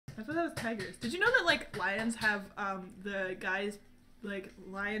thought that was tigers. Did you know that like lions have the guys like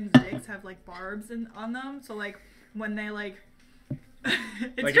lions' dicks have like barbs on them? So like when they like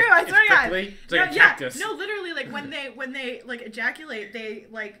it's like true, I swear to God. It's like a cactus. No, literally like when they like ejaculate, they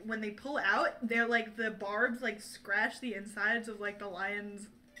like when they pull out, they're like the barbs like scratch the insides of like the lion's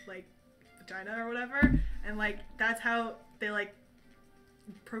like vagina or whatever, and like that's how they like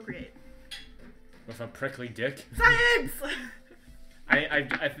procreate. With a prickly dick? Science!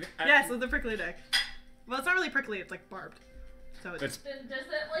 Yes, with a prickly dick. Well, it's not really prickly, it's like barbed. So it's Does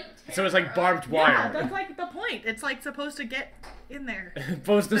that like so it's like barbed wire. Yeah, that's like the point. It's like supposed to get in there. It's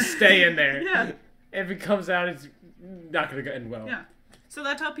supposed to stay in there. Yeah. If it comes out, it's not gonna end well. Yeah. So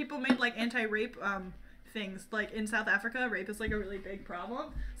that's how people made like anti-rape things. Like in South Africa, rape is like a really big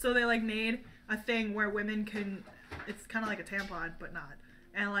problem. So they like made a thing where women can. It's kind of like a tampon, but not.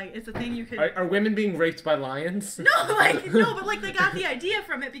 And like it's a thing you can. Are women being raped by lions? No, but like they got the idea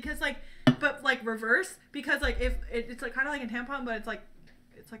from it because like, but like reverse because like if it's like kind of like a tampon, but it's like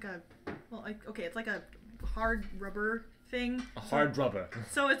a well like okay, it's like a hard rubber thing. A hard rubber.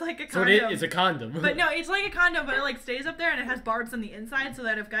 So it's like a condom. So it is a condom. But no, it's like a condom, but it like stays up there and it has barbs on the inside, so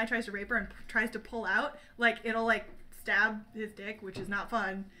that if a guy tries to rape her and tries to pull out, like it'll like stab his dick, which is not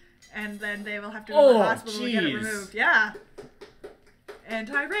fun, and then they will have to go to the hospital to get it removed. Yeah.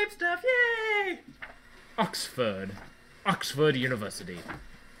 Anti-rape stuff, yay! Oxford University.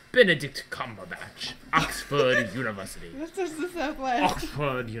 Benedict Cumberbatch. Oxford University. This is the Southwest.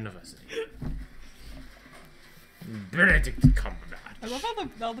 Oxford University. Benedict Cumberbatch. I love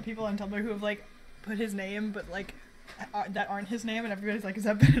all the people on Tumblr who have like put his name, but like that aren't his name, and everybody's like, "Is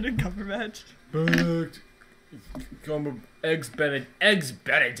that Benedict Cumberbatch?" Eggs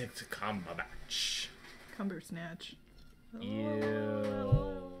Benedict Cumberbatch. Cumbersnatch.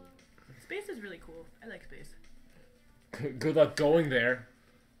 Ew. Space is really cool. I like space. Good luck going there.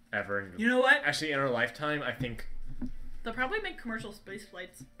 Ever. You know what? Actually, in our lifetime, I think. They'll probably make commercial space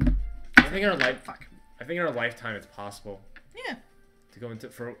flights. I think in our Fuck. I think in our lifetime it's possible. Yeah. To go into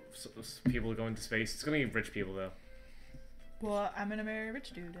for people to go into space. It's gonna be rich people though. Well, I'm gonna marry a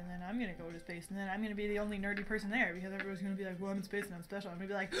rich dude, and then I'm gonna go to space, and then I'm gonna be the only nerdy person there because everyone's gonna be like, "Well, I'm in space and I'm special." I'm gonna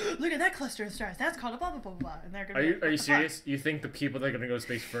be like, "Look at that cluster of stars. That's called a blah blah blah blah." And they're gonna. Are you serious? You think the people that are gonna go to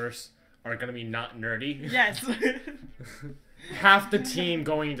space first are gonna be not nerdy? Yes. Half the team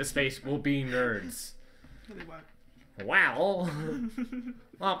going into space will be nerds. Really what? Well,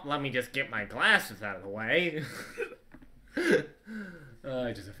 let me just get my glasses out of the way.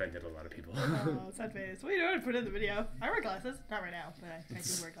 I just offended a lot of people. Oh, sad face. What are you doing? Put in the video. I wear glasses. Not right now, but I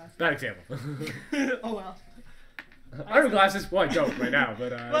do wear glasses. Bad example. Oh well. I wear glasses. Well, I don't right now,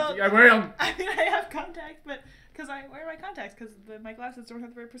 but well, I wear them. I mean, I have contacts, but because I wear my contacts because my glasses don't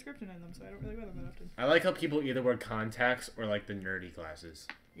have the right prescription in them, so I don't really wear them that often. I like how people either wear contacts or like the nerdy glasses.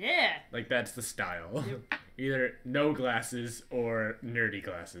 Yeah. Like that's the style. Yep. Either no glasses or nerdy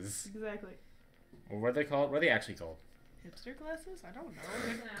glasses. Exactly. Or what are they called? What are they actually called? Hipster glasses? I don't know.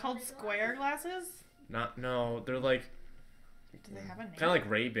 They're called square glasses? No, they're like. Do they have a name? Kind of like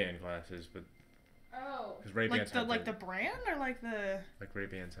Ray-Ban glasses, but. Oh. Because Ray-Bans like the brand or like the. Like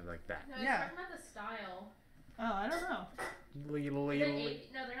Ray-Bans have like that. No, I was talking about the style. Oh, I don't know. No,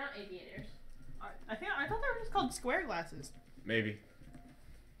 they're not aviators. I thought they were just called square glasses. Maybe.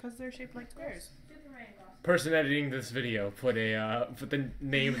 Because they're shaped like squares. Person editing this video put the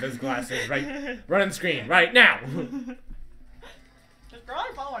name of those glasses right on the screen right now. This girl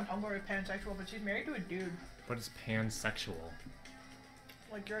I follow on Tumblr is pansexual, but she's married to a dude. What is pansexual?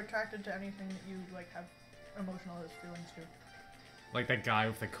 Like you're attracted to anything that you like have emotional feelings to. Like that guy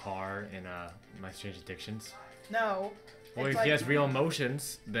with the car in My Strange Addictions? No. Well, if he has real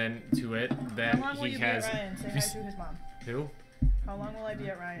emotions, then he has. How long will you be at Ryan? Say hi to his mom. Who? How long will I be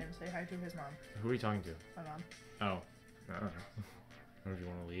at Ryan? Say hi to his mom. Who are you talking to? My mom. Oh. I don't know. Or if you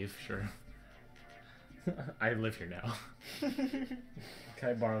want to leave, sure. I live here now. Can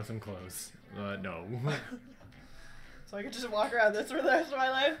I borrow some clothes? No. So I could just walk around this for the rest of my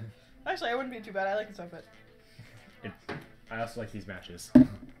life? Actually, I wouldn't be too bad. I like this outfit. I also like these matches. Are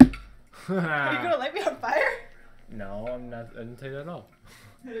you gonna light me on fire? No, I'm not. I didn't tell you that at all.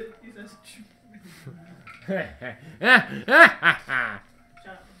 He says, Shut up. My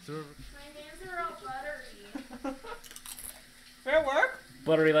hands are all buttery. Fair work?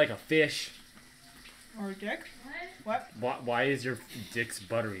 Buttery like a fish. Or a dick? What? What? Why is your dick's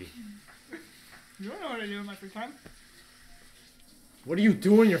buttery? You don't know what I do in my free time. What do you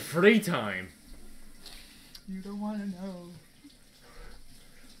do in your free time? You don't want to know.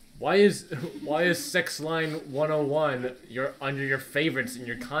 Why is Sex Line 101 under your favorites in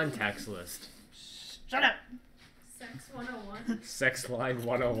your contacts list? Shut up! Sex 101. Sex Line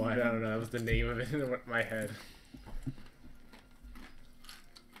 101. I don't know. That was the name of it in my head.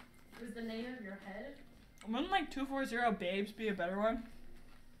 Was the name of your head? Wouldn't like 240 babes be a better one?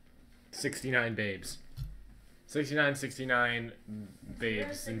 69 babes. 69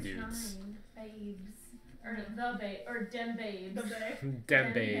 babes and dudes. 69 babes. Or the babe. Or dem babes. The babe.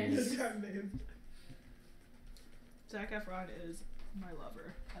 Dem babes. Zac Efron is my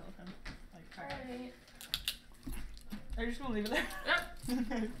lover. I love him. Like, Alright. are you just gonna leave it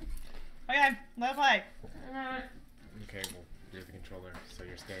there? Okay, let's play. Okay, well, you're the controller, so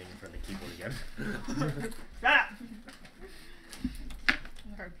you're standing in front of the keyboard again. Shut up.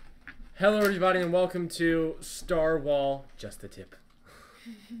 Okay. Hello, everybody, and welcome to Starwhal. Just the tip.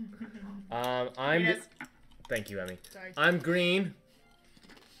 I'm. Yes. Thank you, Emmy. Sorry. I'm green.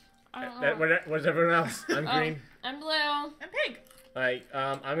 What's everyone else? I'm green. I'm blue. I'm pink. Alright,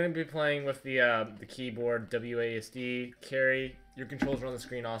 I'm gonna be playing with the keyboard WASD. Cari, your controls are on the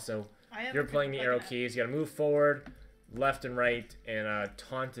screen also. You're playing the arrow keys. You gotta move forward, left and right, and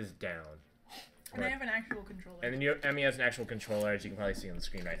taunt is down. And I have an actual controller. And then Emmy has an actual controller, as you can probably see on the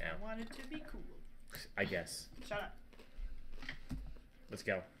screen right now. I want it to be cool. I guess. Shut up. Let's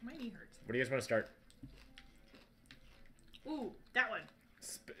go. My knee hurts. What do you guys want to start? Ooh, that one.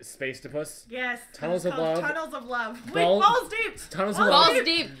 Space-to-puss? Yes. Tunnels of it's called Love. Tunnels of Love. Wait, Ball- balls deep. Tunnels of Balls Love. Balls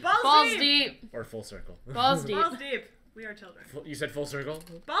deep. Balls Balls deep. deep. Or full circle. Balls deep. Balls deep. We are children. You said full circle?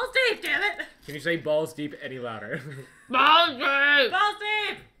 Balls deep, damn it. Can you say balls deep any louder? Balls deep. Balls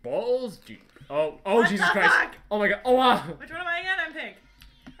deep. Balls deep. Oh, What Jesus the Christ. fuck? Oh my god. Oh, wow. Which one am I again? I'm pink.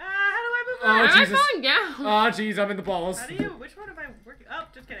 How do I move Oh, on? Why am I Jesus. falling down? Oh, jeez, I'm in the balls. How do you? Which one am I working? Oh,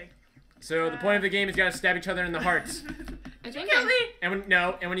 just kidding. So the point of the game is you gotta stab each other in the hearts. I think Kill me.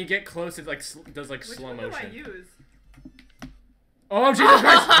 And when you get close, it like does like Which slow one motion. do I use? Oh, Jesus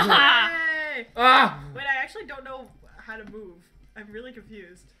Christ. Hey! Ah! Wait, I actually don't know how to move. I'm really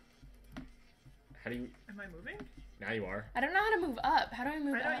confused. How do you? Am I moving? Now you are. I don't know how to move up. How do I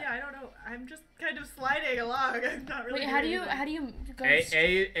move up? I don't know. I'm just kind of sliding along. I'm not really. Wait, doing how do anything. you go?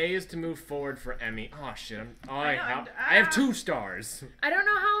 A is to move forward for Emmy. Oh shit! I know, have 2 stars. I don't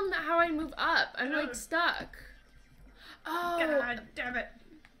know how I move up. I'm I like don't- stuck. Oh. God damn it!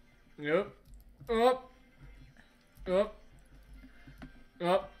 Yep. Up. Up.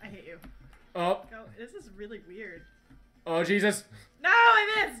 Up. I hate you. Up. Go. This is really weird. Oh Jesus. No,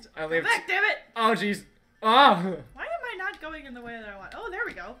 I missed. I I'm lived. back, damn it! Oh jeez. Ah. Why am I not going in the way that I want? Oh, there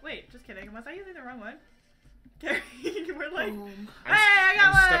we go. Wait, just kidding. Was I using the wrong one? Carrie, we're like. Hey, I got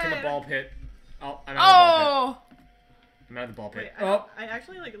I'm one! stuck in the ball pit. Oh, I'm out of the ball pit. Oh. I'm out of the ball pit. Wait, Oh. I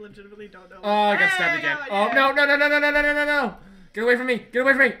actually like legitimately don't know. Oh, I got Hey, stabbed I again. got Oh, one, no, yeah. no, no, no, no, no, no, no, no, no. Get away from me. Get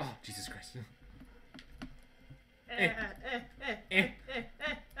away from me. Oh, Jesus Christ.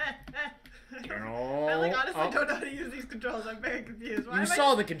 I like honestly don't know how to use these controls. I'm very confused. Why You am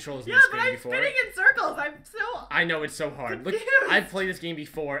saw I... the controls in Yeah, this but game I'm before. spinning in circles. I'm so... I know, it's so hard. Look, Confused. I've played this game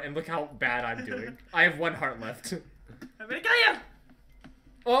before, and look how bad I'm doing. I have 1 heart left. I'm gonna kill you.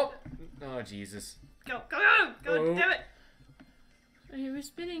 Oh. Oh, Jesus. Go, Oh. damn it. You were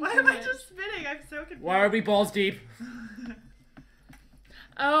spinning. Why too am I much. just spinning? I'm so confused. Why are we balls deep?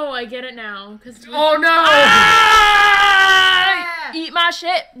 Oh, I get it now. Oh, no! Ah! Eat my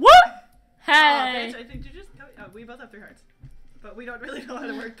shit. Woo! Oh, Hey. bitch, I think you just... Oh, we both have 3 hearts. But we don't really know how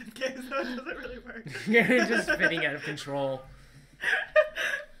to work this game, so it doesn't really work. You're just spinning out of control.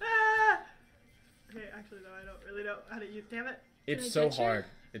 Ah! Okay, actually, no, I don't really know how to use... Damn it. It's I so get you? hard.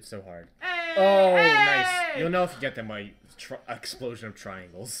 It's so hard. Hey! Oh, hey! nice. You'll know if you get them by explosion of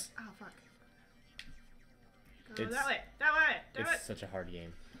triangles. Oh, fuck. Go It's- that way. That way. Damn It's it. such a hard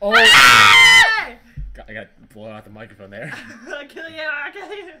game. Oh! Hey! I got to blow out the microphone there. I'll kill you. I'll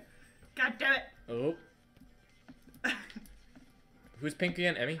kill you. God damn it. Oh. Who's pink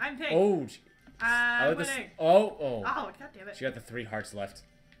again? Emmy? I'm pink. Oh. I'm like this. winning. Oh. Oh, god damn it. She got the 3 hearts left.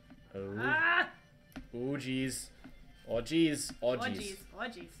 Oh. Ah! Oh, jeez. Oh, jeez. Oh, Oh, jeez. jeez. Oh,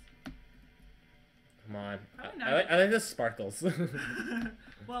 jeez. Come on. Probably I, not. I like the sparkles.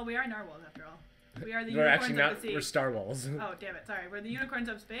 Well, we are narwhals after all. We are the We're unicorns actually of not. the sea. We're Starwhals. Oh, damn it. Sorry. We're the unicorns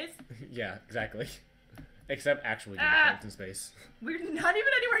of space. Yeah, exactly. Except actually Ah! unicorns in space. We're not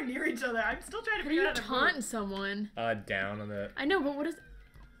even anywhere near each other. I'm still trying to How do figure you out how to move. taunt someone? Down on the. I know, but what does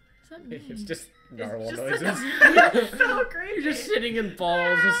that mean? It's just narwhal It's noises. just it's so creepy. You're just sitting in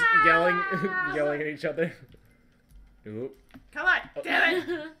balls, just yelling at each other. Oop. Come on. Damn it.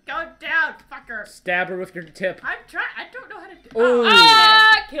 Go down, fucker. Stab her with your tip. I'm trying. I don't know how to do Oh.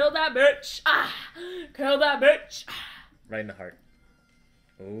 Ah! Kill that bitch! Ah! Kill that bitch! Right in the heart.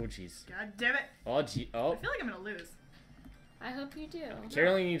 Oh, jeez. God damn it. Oh, gee. Oh. I feel like I'm gonna lose. I hope you do. Cari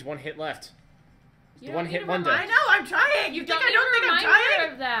only needs 1 hit left. The one hit wonder. I know, I'm trying. You think I don't think I'm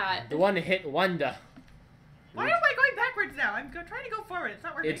trying? Of that. The one hit wonder. Why am I going backwards now? I'm trying to go forward. It's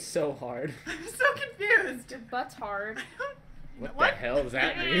not working. It's so hard. I'm so confused. Your butt's hard. What the hell does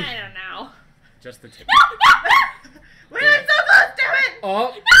that mean? I don't know. Just the tip. Wait, I'm so close, damn it!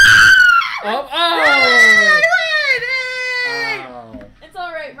 Oh! Oh! I Oh! win! Yay! It's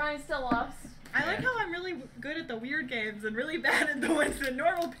alright, Ryan still lost. I like how I'm really good at the weird games and really bad at the ones that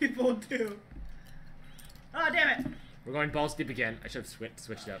normal people do. Oh, damn it. We're going balls deep again. I should have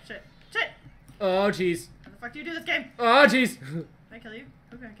switched up. Shit. Shit! Oh, jeez. How the fuck do you do this game? Oh, jeez. Did I kill you?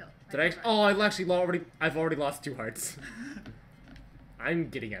 Who can I kill? Did I? Oh, I've already lost 2 hearts. I'm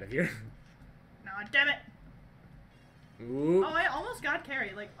getting out of here. No, damn it. Ooh. Oh, I almost got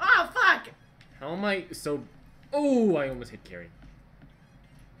Cari. Like, oh, fuck! How am I so... Oh, I almost hit Cari.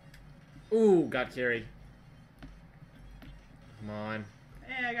 Ooh, got Cari. Come on.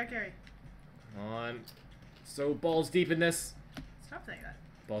 Hey, I got Cari. Come on. So, balls deep in this. Stop saying that.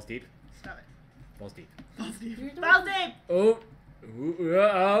 Balls deep. Stop it. Balls deep. Balls deep. Balls deep! Oh. Ooh,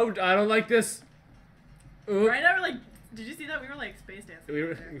 oh, I don't like this. Ooh. Right now, we're like, did you see that? We were like space dancing.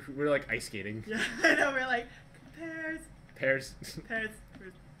 We were like ice skating. Yeah, I know. We're like, pairs. Pairs. Pairs.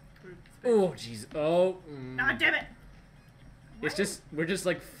 Oh, jeez. Oh. Ah, damn it. It's just, we're just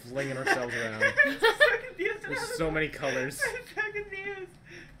like flinging ourselves around. I'm so confused. There's so many colors. I'm so confused.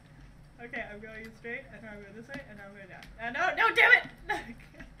 Okay, I'm going straight, and now I'm going this way, and now I'm going down. No, damn it!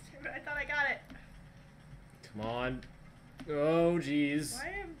 I thought I got it. Come on. Oh, jeez.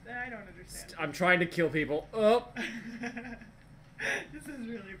 I don't understand. I'm trying to kill people. Oh. This is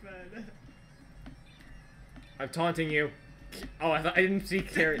really fun. I'm taunting you. Oh, I didn't see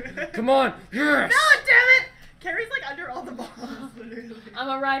Cari. Come on. Yes. No, damn it! Cari's like under all the balls, literally. I'm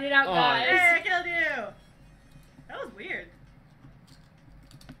gonna ride it out, guys. Hey, I killed you! That was weird.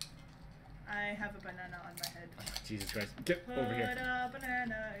 I have a banana on my head. Oh, Jesus Christ. Get over here. Put a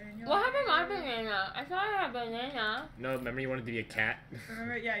banana in your What happened to my hair. banana? I thought I had banana. No, remember you wanted to be a cat?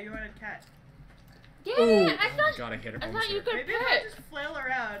 Remember? Yeah, you wanted a cat. Yeah, Ooh. I Oh thought. god, I hit her. I Almost thought you hit her. could Maybe if I pick. just flail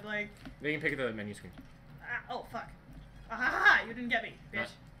around, like... You can pick at the menu screen. Oh, fuck. Ah, ha, ha, you didn't get me, bitch.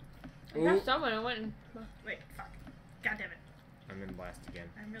 I Ooh. got someone. I went. Wait, fuck. God damn it. I'm in blast again.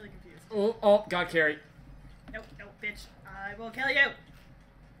 I'm really confused. Oh, got Cari. Nope, bitch. I will kill you.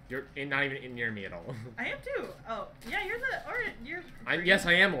 You're not even near me at all. I am too. Oh, yeah, you're the orange. You're. Yes,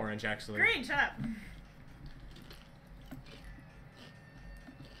 I am orange, actually. Green, shut up.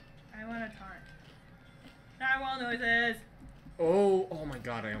 I want to taunt. Starwhal noises. Oh my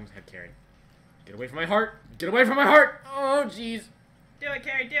god, I almost had Cari. Get away from my heart! Get away from my heart! Oh, jeez. Do it,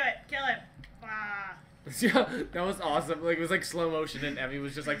 Cari, do it. Kill him. Ah. Yeah, that was awesome. Like, it was like slow motion and Evie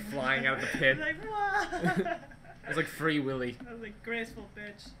was just like flying out of the pit. Like, wah. It was like Free Willy. I was like, graceful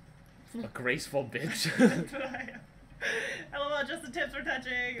bitch. A graceful bitch. That's what I am. LOL, just the tips we're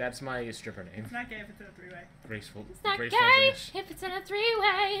touching. That's my stripper name. It's not gay if it's in a 3-way. Graceful. It's not graceful gay bitch. if it's in a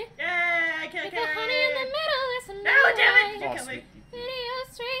 3-way. Yay, I killed With Cari. the honey in the middle, it's a No, damn it! Did you Oh, kill me? sweet. Video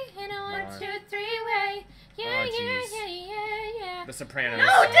straight in a 1, Come 2, on. 3-way. Yeah, Oh, yeah, jeez. yeah. The Sopranos. No,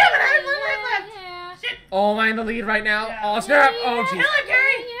 damn it! I have 1 life left. Yeah. Shit. Oh, am I in the lead right now? Yeah. Oh, snap! Oh, Yeah. jeez. Kill him,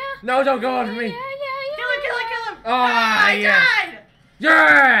 Cari. Yeah. No, don't go over me. Yeah. Kill him. Ah, I yes. died.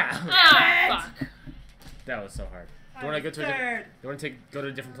 Yeah! Ah, fuck. That was so hard. Do I you want to was go to a third. Do you want to go to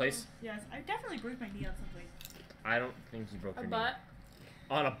a different place? Yes, I definitely broke my knee on something. I don't think you broke A your butt. knee.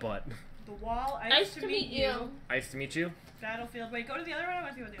 On a butt. The wall, Nice to meet you. Nice to meet you. Battlefield. Wait, go to the other one. I want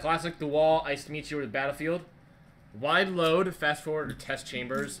to see what the other Classic The Wall, Ice to Meet You, or the Battlefield. Wide load, fast forward, or test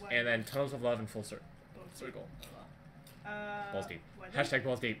chambers, and then tunnels of love and full circle. Circle. Balls deep. what is it? Hashtag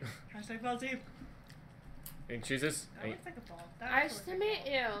balls deep. Hashtag balls deep. You can choose this. That looks like a ball. That Nice also to looks like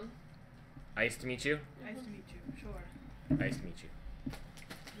meet you. Ice to meet you. Nice to meet you. Sure. Nice to meet you.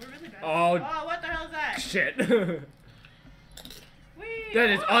 We're really bad. Oh. Oh, what the hell is that? Shit. Whee! That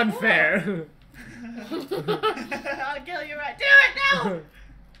is Oh, unfair. I'll kill you right. Do it now!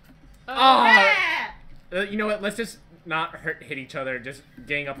 Oh. Yeah! You know what? Let's just not hit each other. Just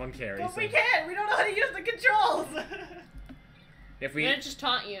gang up on Cari. But So we can't. We don't know how to use the controls. if I'm we, gonna just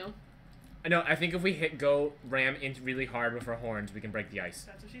taunt you. no, I think if we hit go ram into really hard with our horns, we can break the ice.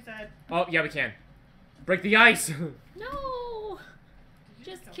 That's what she said. Oh yeah, we can. Break the ice. No. Did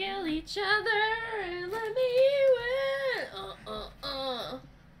you Just kill kill each other and let me win.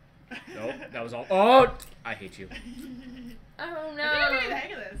 Nope, that was all. Oh, I hate you. Oh I think I'm no. getting the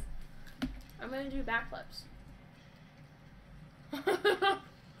hang of this. I'm gonna do backflips. Da,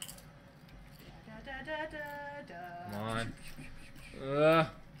 da, da, da, da. Come on.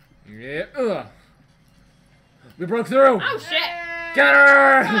 Yeah. We broke through. Oh shit. Yay! Get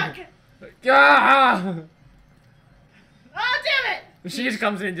her! Fuck! Ah! Oh, damn it! She just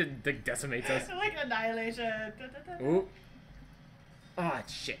comes in and decimates us. Like annihilation. Ooh. Oh,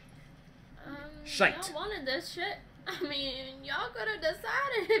 shit. Shite. Y'all wanted this shit. I mean, y'all could have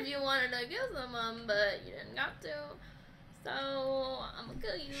decided if you wanted to kill someone, but you didn't got to. So, I'm gonna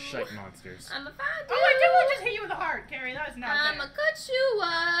kill you. Shite monsters. I'm gonna find you. Oh, I didn't just hit you with a heart, Cari. That was not I'm fair. gonna cut you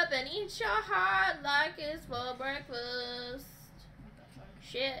up and eat your heart like it's for breakfast. What the fuck?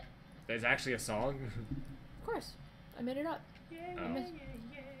 Shit. There's actually a song. Of course. I made it up. Yeah, Oh.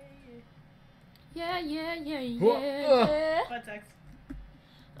 Yeah, yeah, yeah, yeah, Whoa, yeah. Butt sex.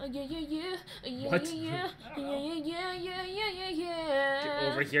 Yeah, yeah, yeah. Yeah, What? yeah, I don't know. yeah, yeah, yeah, yeah, yeah. Get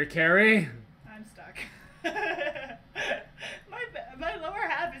over here, Cari. I'm stuck. my lower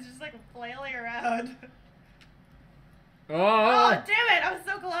half is just like flailing around. Oh. Oh, damn it! I was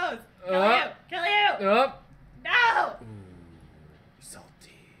so close. Kill you! Kill you! Oh. No! Ooh,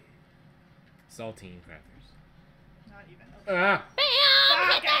 salty. Saltine crackers. Not even. Ah. Bam!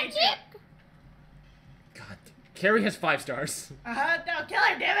 Hit Fuck, I that hate chick! God. Cari has 5 stars. No, kill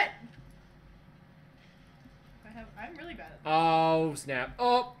her, damn it! I'm really bad at this. Oh, snap.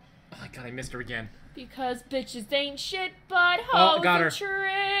 Oh. Oh, God, I missed her again. Because bitches ain't shit but hoes got her. and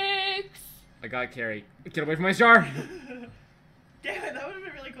tricks. I got Cari. Get away from my star. Damn it, that would have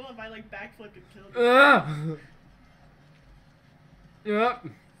been really cool if I like backflipped and killed you. Ah. Yep.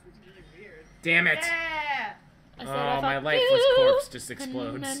 This is really weird. Damn it. Yeah! I said, Oh, I my fuck lifeless you. corpse just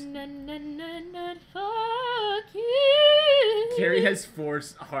explodes. Fuck you. Cari has 4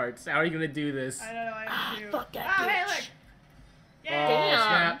 hearts. How are you gonna do this? I don't know, I have to. Fuck that Oh, hey, bitch. look! Oh, Yeah! Damn.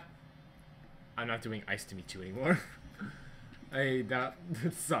 snap. I'm not doing Ice to Me 2 anymore. That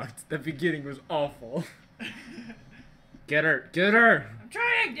sucked. The beginning was awful. Get her! Get her! I'm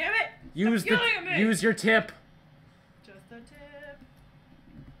trying, damn it! Use Stop yelling at me! use your tip. Just a tip.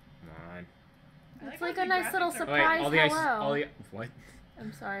 Come on. I It's how like the a nice graphics little are- surprise. all the ice. hello. All the what?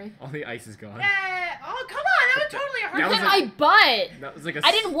 I'm sorry. All the ice is gone. Yeah! Oh, come on! That was totally a hard That was Hit a- my butt. That was like a.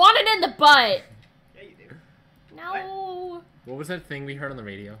 I didn't want it in the butt. Yeah, you do. No. What was that thing we heard on the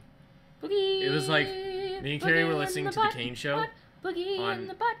radio? Boogie. It was like me and Cari were listening to the Kane show Boogie on in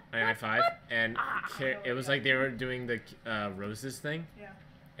the butt. 95, and it was like they were doing the roses thing, Yeah.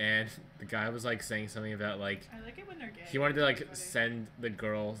 and the guy was like saying something about like I like it when they're gay. he wanted to like It's funny. send the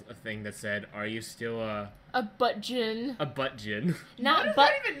girl a thing that said, "Are you still A butt gin. a butt gin?" What Not does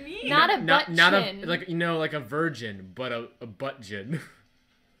butt. that even mean? Not a butt not chin. a like like a virgin, but a butt gin.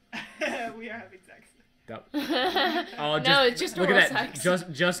 We are having sex. That, No, oh, just, it's just look oral at that.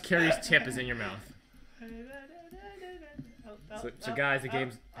 sex. Just Cari's tip is in your mouth. Oh, So guys, the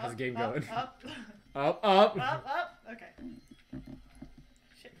game's how's the game going? Up, Up, up. up. Okay.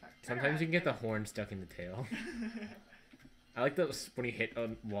 Shit, fuck. Sometimes you can get the horn stuck in the tail. I like those when you hit a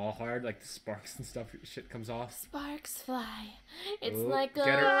wall hard, like the sparks and stuff, shit comes off. Sparks fly. It's Ooh, like get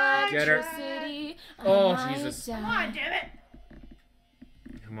her, get her. electricity. Oh, I Jesus. die. Come on, damn it.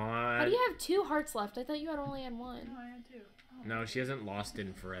 Come How on. do you have 2 hearts left? I thought you had only had 1. No, I had two. Oh. No, she hasn't lost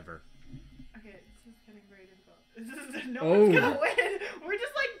in forever. Okay, this is getting very difficult. This is, no Oh. one's gonna win. We're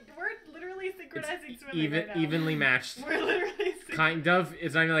just like, we're literally synchronizing swimming right now. Evenly matched. We're literally Kind of.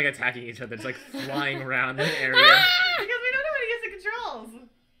 It's not even like attacking each other. It's like flying around the area. Because we don't know how to use the controls.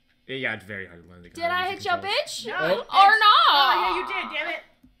 Yeah, it's very hard to learn the Did I hit your controls. bitch? No. Oh. Or not? Oh, yeah, you did, damn it.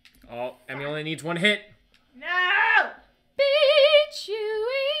 Oh, Emmy only needs 1 hit. No! Bitch, you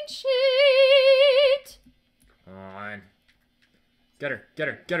ain't shit. Come on. Get her, get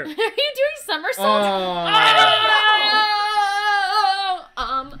her, get her. Are you doing somersaults? Oh.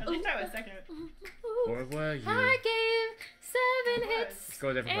 At least I was second. Or were you? I gave 7 hits Let's go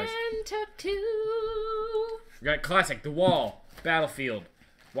a different place. and took 2. We got classic, The Wall, Battlefield,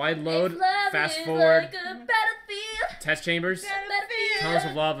 wide load, If love fast is forward, like a battlefield, test chambers, tunnels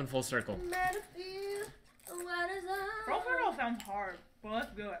of love, and full circle. battlefield, what is up? Roll for roll sounds hard. Well,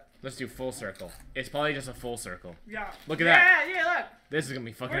 let's do it. Let's do full circle. It's probably just a full circle. Yeah. Look at that. Yeah, look. This is gonna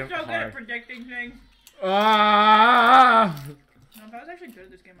be fucking We're so good at hard. predicting things. Ah! No, if I was actually good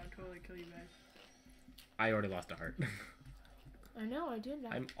at this game, I'd totally kill you guys. I already lost a heart. I know, I did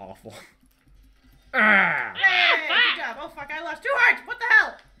that. I'm awful. Ah! Hey, good job. Oh, fuck, I lost 2 hearts. What the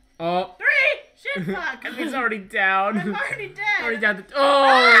hell? Oh, 3? Shit, fuck. Emmy's already down. I'm already dead. Already down to.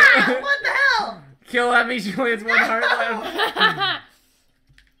 Ah, Oh! what the hell? Kill Emmy. She only has 1 heart left.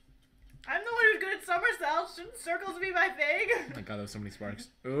 I'm the one who's good at somersaults. Shouldn't circles be my thing? Oh my god, there was so many sparks.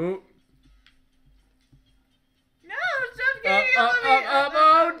 Ooh. No, stop Up, getting up, on me. up, up.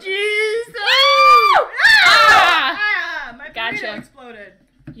 Oh, jeez. Ah! My Gotcha. burrito exploded.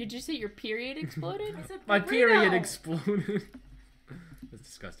 You just say your period exploded? I said My period burrito. exploded. That's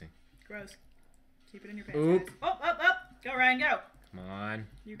disgusting. Gross. Keep it in your pants. Oop. Guys. Oh, up, up. Go, Ryan, go. Come on.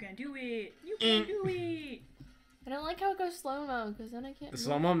 You can do it. You can do it. I don't like how it goes slow-mo, because then I can't The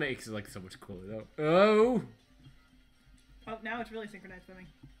slow-mo makes it like so much cooler though. Oh! Oh, now it's really synchronized swimming.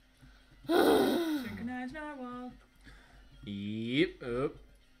 Synchronized narwhal. Yep. Oh.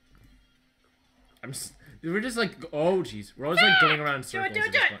 We're just like, oh jeez. We're always like going around in circles. Do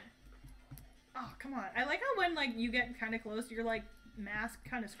it. Oh, come on. I like how when like you get kind of close, your like mask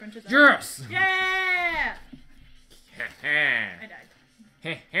kind of scrunches up. Yes! Yeah! I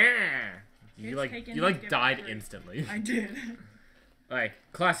died. You like died instantly. I did. Alright,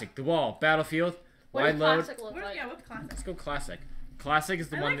 classic. The wall. Battlefield. What Wide does load. classic look like? Yeah, what's classic? Let's go classic. Classic is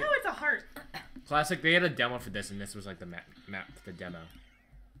the I one. like how it's a heart. Classic. They had a demo for this, and this was like the map for the demo.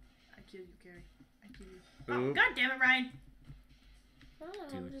 I kill you, Cari. I kill you. Oh, Oop. God damn it, Ryan.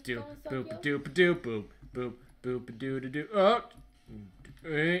 Do boop doop doop boop boop boop doo doo doo. Oh.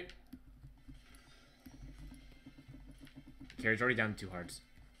 Hey. Cari's already down 2 hearts.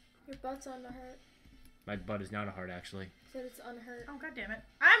 Your butt's on the heart. My butt is not a heart actually. Said it's unhurt. Oh, God damn it.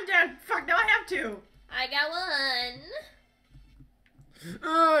 I'm dead. Fuck, now I have 2. I got 1.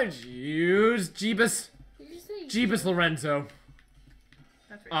 Oh, jeez. Jeebus. Did you say Jeebus Lorenzo.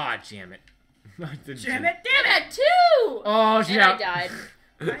 That's right. Ah, damn it. Damn it, I damn it. got 2! Oh, she's and out. I died.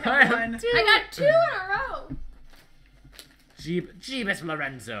 I have 1. I got 2 in a row. Jeebus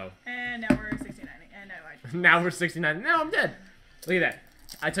Lorenzo. And now we're 69. And now I Now we're 69. Now I'm dead. Look at that.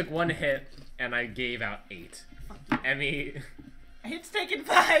 I took 1 hit and I gave out 8. Emmy. It's taken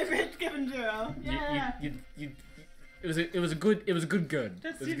 5. It's given 0. Yeah. It was a good good. It was a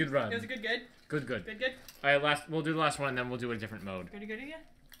good run. It was a good. Good. Good. All right, we'll do the last one and then we'll do a different mode. Good again?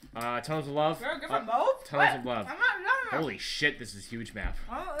 Tunnels of Love. We're different mode? Tunnels of Love. I'm not. Holy shit, this is a huge map.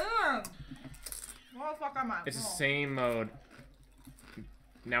 Oh, what the fuck am I? It's the same mode.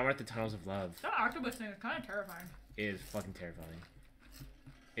 Now we're at the Tunnels of Love. That octopus thing is kind of terrifying. It is fucking terrifying.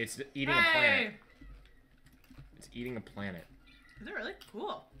 It's eating a planet. It's eating a planet. Is it really?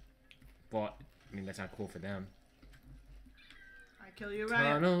 Cool. But, I mean, that's not cool for them. I kill you,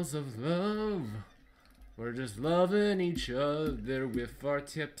 Ryan. Tunnels of Love. We're just loving each other with our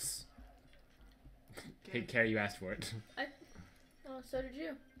tips. Hey, Cari, you asked for it. Oh, so did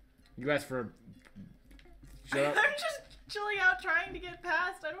you. You asked for... I'm just chilling out trying to get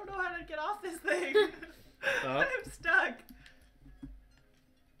past. I don't know how to get off this thing. I'm stuck.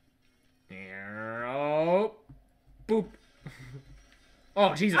 Oh, boop.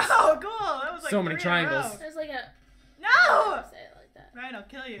 Oh, Jesus. Oh, cool. That was like so many 3 triangles. There's like a... No! Say it like that. Ryan, I'll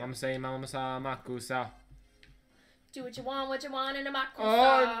kill you. Mama say, mama sa, makusa. Do what you want in a makusa.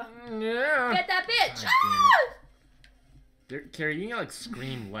 Oh, yeah. Get that bitch! God damn it. Cari, you need to like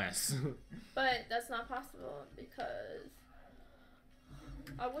scream less. But that's not possible because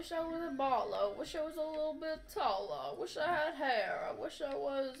I wish I was a baller. I wish I was a little bit taller. I wish I had hair. I wish I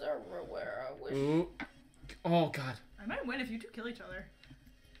was everywhere. I wish. Ooh. Oh God. I might win if you two kill each other.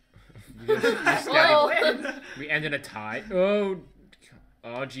 We ended a tie.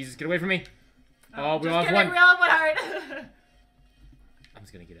 Oh Jesus, get away from me. Oh, we all have kidding, one. We all have 1 heart. I'm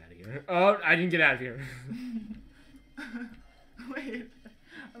just gonna get out of here. Oh, I didn't get out of here. Wait,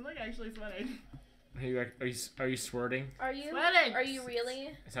 I'm like actually sweating. Are you squirting? Are you? Sweating. Are you really?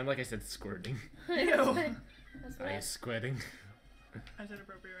 It sounded like I said squirting. Ew. That's I am squirting. I said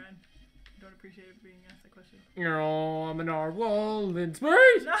appropriate, Ryan. Don't appreciate being asked that question. Oh, I'm an narwhal in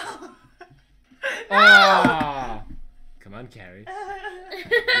space. No. No. Ah. Come on, Cari. I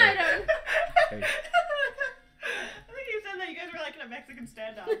don't. Hey. I think you said that you guys were like in a Mexican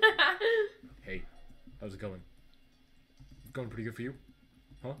standoff. Hey, how's it going? Going pretty good for you?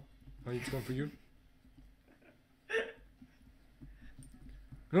 Huh? How it's going for you?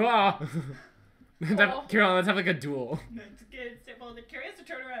 Ah! Carol, let's have like a duel. Well, the Cari has to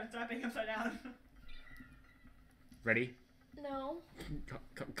turn around and stop being upside down. Ready? No.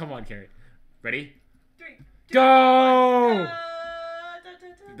 Come on, Cari. Ready? 3, 2, Go! 1.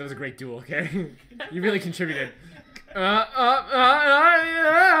 That was a great duel, Cari. You really contributed.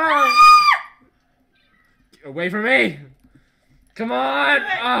 Away from me! Come on!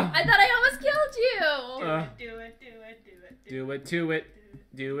 I thought I almost killed you. Do it. Do it to it.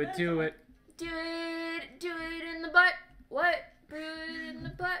 Do it to it. Do it in the butt. What? Do it in the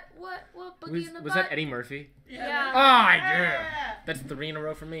butt. What? Boogie in the butt. Was that Eddie Murphy? Yeah. Ah, yeah! That's 3 in a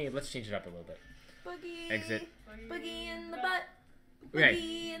row for me. Let's change it up a little bit. Boogie. Exit. Boogie in the butt. Okay.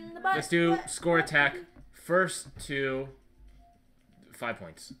 Boogie in the butt. Let's do Butt, score butt, attack. boogie. First to 5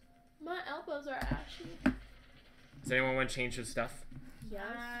 points. My elbows are ashy. Does anyone want to change his stuff? Yes.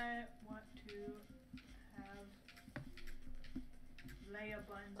 I want to have mega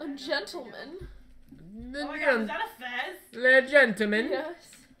buns. A gentleman. Oh my god, is that a fez? The gentleman. Yes.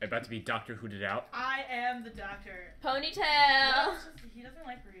 About to be Doctor Hooted out. I am the doctor. Ponytail. He doesn't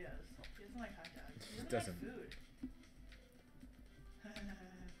like burritos. He doesn't like hot dogs. He doesn't like food.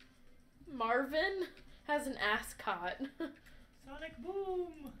 Marvin has an ascot. Sonic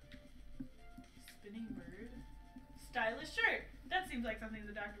Boom. Spinning bird. Stylish shirt. That seems like something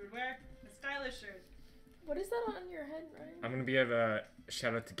the doctor would wear. A stylish shirt. What is that on your head, Ryan? I'm gonna give a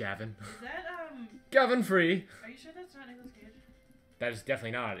shout out to Gavin. Is that Gavin Free. Are you sure that's not Nicolas Cage? That is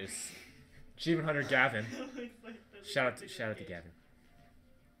definitely not. It's Achievement Hunter Gavin. Shout out to Gavin.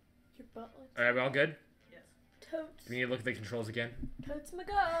 Your butt looks. Alright, we all good? Yes. Totes. Do we need to look at the controls again? Totes my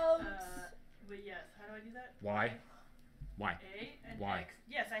goats. Wait, yes. How do I do that? Y. Y. A and Y. X.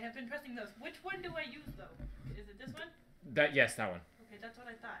 Yes, I have been pressing those. Which one do I use though? Is it this one? Yes, that one. Okay, that's what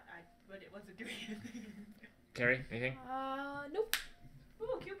I thought. But it wasn't doing anything. Cari, anything? Nope.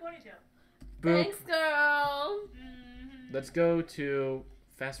 Ooh, cute ponytail. Boop. Thanks, girl. Let's go to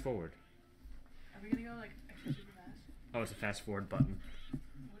fast forward. Are we gonna go like extra super fast? Oh, it's a fast forward button.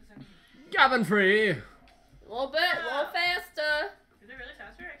 What does that mean? Gavin Free. A little bit, a little faster. Is it really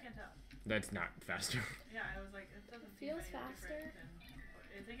faster? I can't tell. That's not faster. Yeah, I was like, it doesn't seem Feels any faster. different than.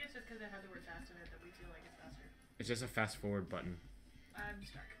 I think it's just because it had the word fast in it that we feel like it's faster. It's just a fast forward button. I'm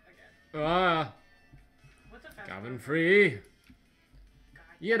stuck again. Ah, What's a fast Gavin forward? Free.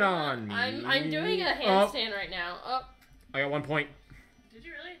 God. Get on me. I'm doing a handstand right now. Oh. I got 1 point. Did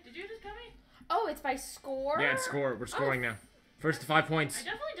you really? Did you just tell me? Oh, it's by score? Yeah, it's score. We're scoring now. First to 5 points. I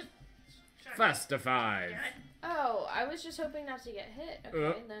definitely just. Fast to 5. Damn it. Oh, I was just hoping not to get hit.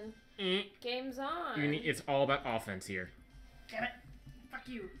 Okay, then game's on. It's all about offense here. Damn it. Fuck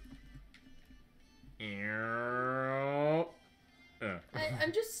you.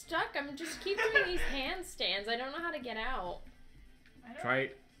 I'm just stuck. I'm just keep doing these handstands. I don't know how to get out. Try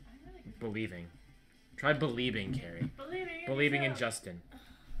believing. Try believing, Cari. Believing in Justin.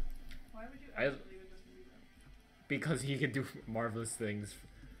 Why would you believe in Justin Bieber? Because he could do marvelous things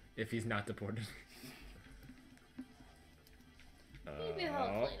if he's not deported. Maybe he'll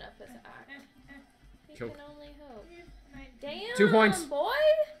clean up his act. We Choke. can only hope. Damn, 2 points. boy.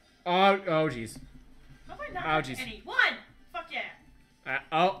 Oh, jeez. How have I not Oh, done jeez. any? One! Fuck yeah.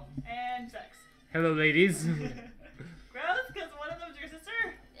 Oh, And sex. hello, ladies. Gross, because one of them's your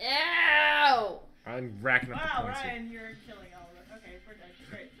sister? Ew. I'm racking up the Wow, points here. Ryan, you're killing all of us. Okay, we're done.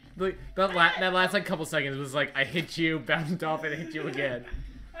 Great. Like, that last like couple seconds was like I hit you, bounced off, and hit you again.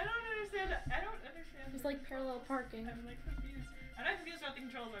 I don't understand. It's like parallel parking. I'm like confused. I'm not confused about the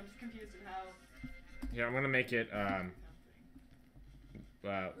controls. I'm just confused with how. Here, I'm gonna make it a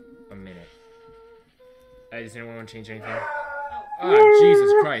minute. Does anyone want to change anything? Oh,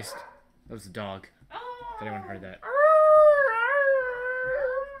 Jesus Christ! That was a dog. Oh. If anyone heard that.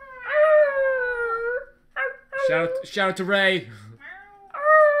 Shout out to Ray.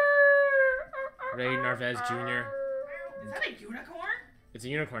 Ray Narvez Jr. Is that a unicorn? It's a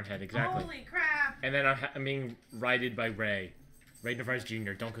unicorn head, exactly. Holy crap! And then I'm being righted by Ray. Ray Narvez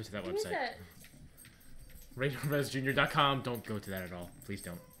Jr. Don't go to that Who is website. that? RayNarvezJr.com. Don't go to that at all. Please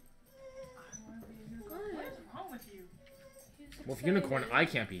don't. What is wrong with you? Well, if unicorn, I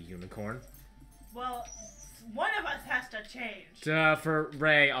can't be a unicorn. Well, one of us has to change. For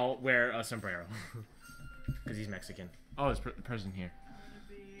Ray, I'll wear a sombrero. Because he's Mexican. Oh, there's a person here.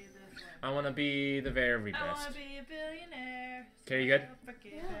 I want to be the very best. I want to be a billionaire. Okay, you good?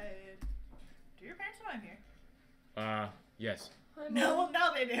 Yeah. Do your parents know I'm here? Yes. No,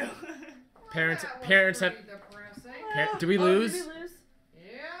 they do. Parents have... Did we Oh, lose? did we lose?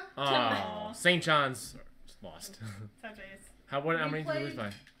 Yeah. Oh, St. John's lost. Touch base. How many did we lose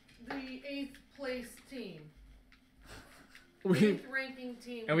by? The 8th place team. We 8th ranking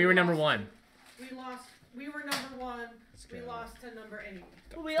team. and we were number lost 1. We lost. We were number 1. We go. lost to number 8.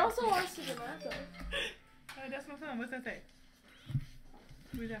 Well, we also lost to Demarco. That's my phone. What's that say?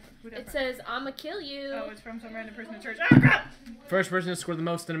 Who's that from? It says, I'ma kill you. Oh, it's from some random person in church. Oh, crap! First person to score the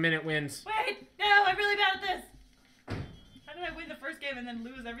most in a minute wins. Wait! No, I'm really bad at this! How did I win the first game and then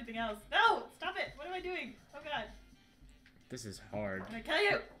lose everything else? No! Stop it! What am I doing? Oh god. This is hard. I'm gonna kill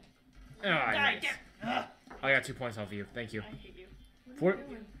you! Oh, Die! nice. Ugh. I got 2 points off of you. Thank you. I hate you. Four,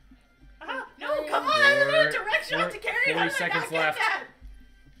 Ah, no, come on! I was in a directional to carry. 40 How did I seconds not get left. that?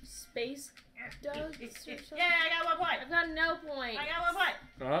 Space dogs or something? Yeah, I got 1 point. I've got no point. I got 1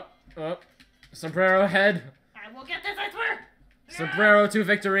 point. Up. Sombrero head. I will get this, I swear! Sombrero to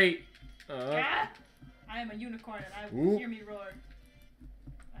victory. Ah, I am a unicorn and I will Ooh. hear me roar.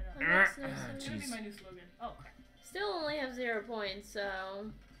 I know. That's no It's sense. gonna be my new slogan. Oh crap. Still only have 0 points, so...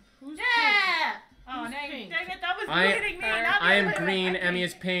 Yeah! Oh, Who's dang pink? it, that was I- bleeding me. Not the I am other way green, around. Emmy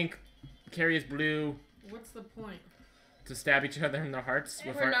is pink, Cari is blue. What's the point? To stab each other in the hearts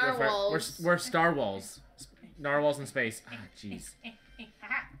with We're our narwhals. we're Starwhals. Narwhals in space. Ah, jeez.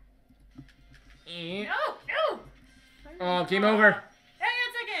 No, no. Oh, game over. Hang on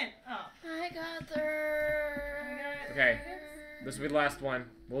a second. Oh. I got third. Okay. This will be the last one.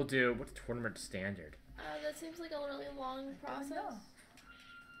 We'll do what's tournament standard. That seems like a really long process.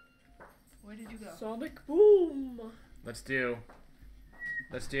 Where did you go? Sonic boom. Let's do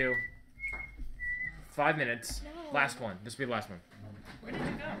 5 minutes. No. Last one. This will be the last one. Where did you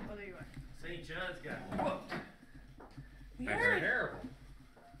go? Oh, there you are. St. John's got whooped. Weird. Terrible.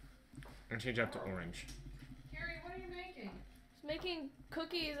 I'm gonna change up to orange. Cari, what are you making? I was making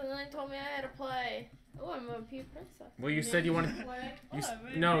cookies and then they told me I had to play. Oh, I'm a pea princess. Well, you said you wanted. Play?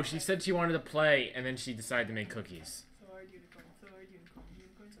 No, she said she wanted to play, and then she decided to make cookies. Sword, unicorn, sword, unicorn.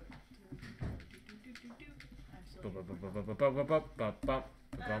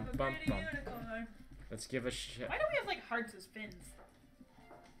 I'm a pretty unicorn. Let's give a shit. Why do we have like hearts as fins?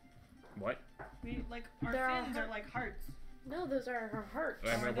 What? We like our There are fins are like hearts. No, those are her hearts.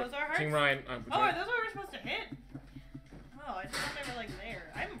 Are those our hearts? King Ryan. Oh, are those what we're supposed to hit? Oh, I just thought they were like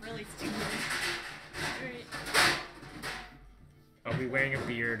there. I'm really stupid. Alright. I'll be wearing a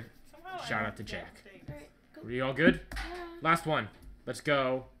beard. Somehow Shout I out to don't Jack. think. Alright, go. Are you all good? Yeah. Last one. Let's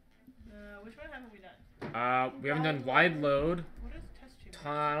go. Which one haven't we done? We haven't done wide load. What is test tube?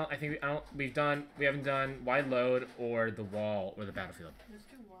 Tunnel. I think we haven't done wide load or the wall or the battlefield. Let's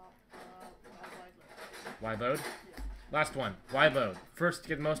do wide load. Wide load. Last one. Wide load. First to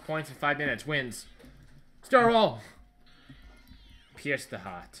get the most points in 5 minutes wins. Starwhal. Pierce the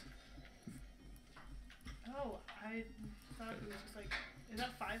heart. Oh, I thought it was just like. Is that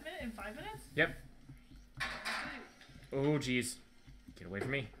 5 minutes? In 5 minutes? Yep. Oh, jeez. Get away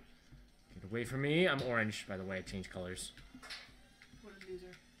from me. Get away from me. I'm orange, by the way. I changed colors. What a loser.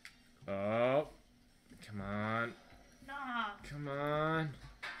 Oh. Come on. Nah. Come on.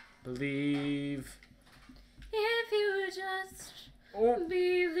 Believe. If you just Oh.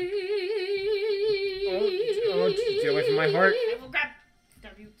 believe. Oh, get away from my heart. I will grab.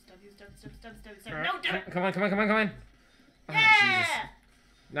 Stab you. No, damn it. Come on. Oh, Yeah! Jesus.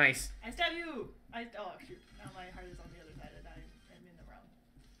 Nice. I stab you. Oh, shoot. Now my heart is on the other side and I'm in the wrong.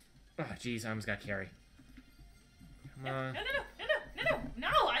 Oh, jeez. I almost got Cari. Come on. No,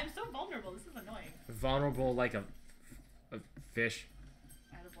 I'm so vulnerable. This is annoying. Vulnerable like a fish.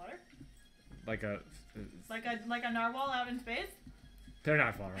 Out of water? Like a... Like a narwhal out in space? They're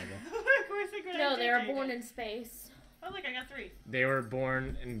not vulnerable. Of course they could. No, they were born in space. Oh, look, I got 3. They were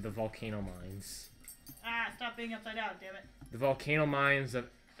born in the volcano mines. Ah, stop being upside down, damn it. The volcano mines of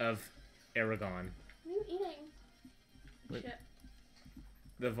Aragon. What are you eating? Wait. Shit.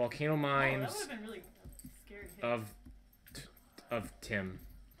 The volcano Oh, that mines would have been really a scary hit. of Tim.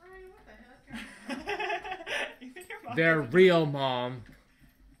 Ryan, what the heck? You think your mom They're doesn't- real, Mom.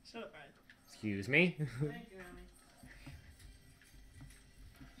 Shut up, Ryan. Excuse me. Thank you, Emmy.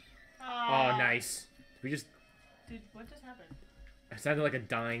 Oh, nice. We just... Dude, what just happened? It sounded like a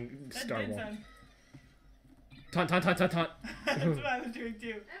dying That Star did Wars. sound. Taunt. That's what I was doing too.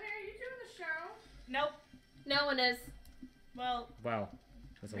 Emmy, are you doing the show? Nope. No one is. Well, Wow.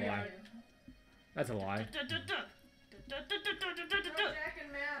 That's a we lie. are. That's a lie. No, Jack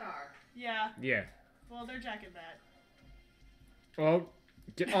and Matt are. Yeah. Yeah. Well, they're Jack and Matt. Oh,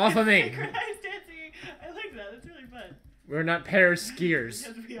 get off of me. Christ, Nancy. I like that. That's really fun. We're not pair skiers.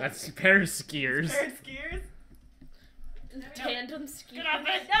 Yes, we are. That's pair skiers. Bird skiers. Tandem ski. Get off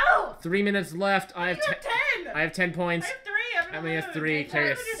it. No! 3 minutes left. I have You have 10! I have 10 points. I have 3. Emily has 3. Cari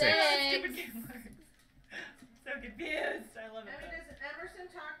has 6. Stupid game works. So confused. I love it. Emmy, though. does Emerson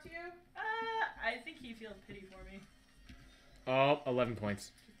talk to you? I think he feels pity for me. Oh, 11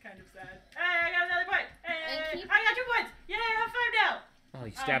 points. It's kind of sad. Hey, I got another point. Hey, keep- I got 2 points. Yay, I have 5 now. Oh,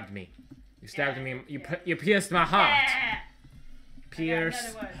 you stabbed me. You stabbed yeah, me. yeah. You pierced my heart. Yeah. Pierce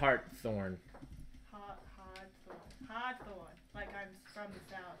another one. heart thorn. Hot thorn. Like I'm from the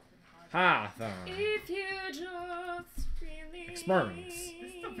south. Ha thorn. If you just believe. Experiments.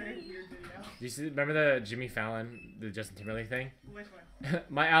 This is a very weird video. Do you see? Remember the Jimmy Fallon, the Justin Timberlake thing? Which one?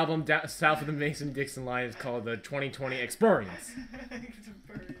 My album south of the Mason-Dixon line is called the 2020 Experience. It's a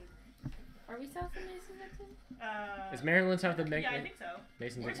bird. Are we south of Mason-Dixon? Is Maryland south of Yeah, I think so.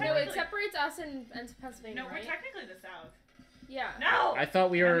 Mason-Dixon? No, Technically- it separates us and Pennsylvania, No, we're right? technically the south. Yeah. No! I thought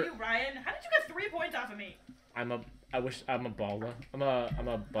we Damn were. you, Ryan. How did you get 3 points off of me? I wish I'm a baller. I'm a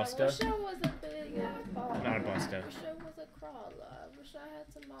I buster. wish I was a big ball. Not a buster. I wish I was a crawler. I wish I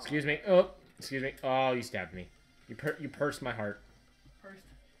had some balls. Excuse me. Oh, excuse me. Oh, you stabbed me. You pursed my heart.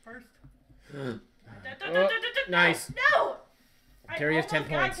 First. Nice. No! Cari has 10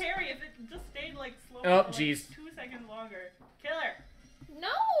 points. Cari if it just stayed like slow Oh, for jeez. like 2 seconds longer. Kill her. No.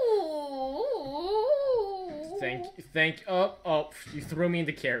 Oh, you threw me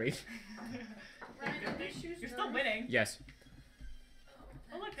into Cari. You're still winning. Yes.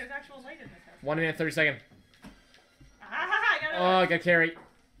 Oh look, there's actual light in this house. 1 minute 30 seconds. I got it. Oh, I got Cari.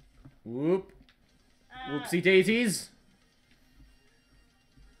 Whoop. Whoopsie daisies.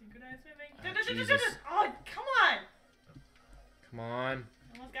 Synchronized swimming. Jesus. Oh, come on. Come on.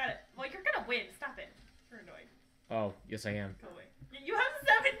 Almost got it. Well, you're gonna win. Stop it. You're annoying. Oh, yes I am. Go away. You have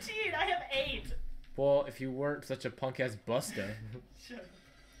 17. I have 8. Well, if you weren't such a punk-ass buster. Shut up.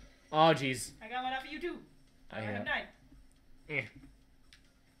 Oh, jeez. I got one off of you too. I have 9.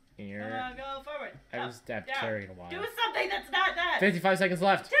 Here. Go forward. I haven't stabbed Cari in a while. Do something that's not that. 55 seconds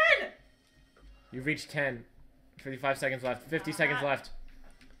left. 10. You've reached 10. 55 seconds left. 50 seconds left.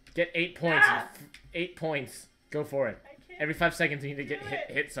 Get 8 points. 8 points. Go for it. I can't Every 5 seconds you need to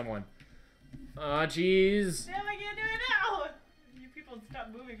hit someone. Oh, jeez. No, I can't do it now. You people stop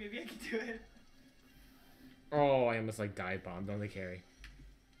moving. Maybe I can do it. Oh, I almost like dive bombed on the Cari.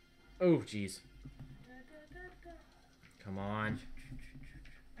 Oh, jeez. Come on.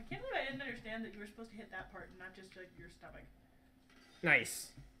 I can't believe I didn't understand that you were supposed to hit that part and not just like your stomach.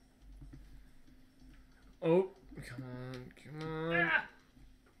 Nice. Oh, come on.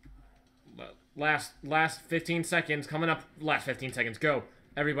 Last 15 seconds. Coming up. Last 15 seconds. Go.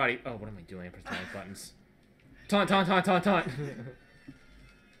 Everybody. Oh, what am I doing? I pressed the right buttons. Taunt.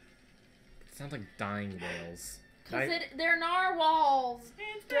 It sounds like dying whales. Cause they're narwhals.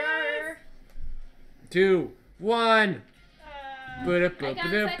 2, 1. I got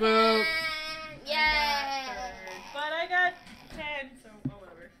second. Yeah. But I got 10, so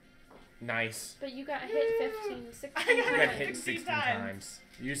whatever. Nice. But you got hit 15, 16 I You got times. hit 16 times.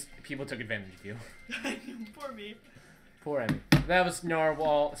 People took advantage of you. Poor me. Poor Emmy. That was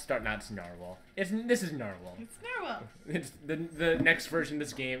Narwhal. Not Narwhal. This is Narwhal. It's Starwhal. It's the next version of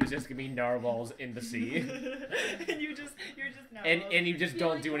this game is just gonna be narwhals in the sea. And you're just Narwhal. and you just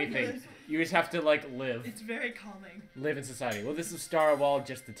don't do anything. You just have to like live. It's very calming. Live in society. Well, this is Starwhal,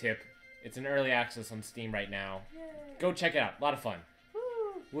 just the tip. It's an early access on Steam right now. Yay. Go check it out. A lot of fun.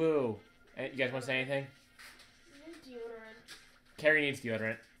 Woo. Woo. You guys want to say anything? Deodorant. Cari needs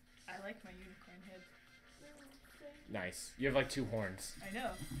deodorant. I like my unicorn head. Nice. You have like 2 horns. I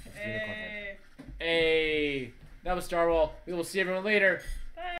know. Unicorn Hey. Hey. That was Starwhal. We will see everyone later.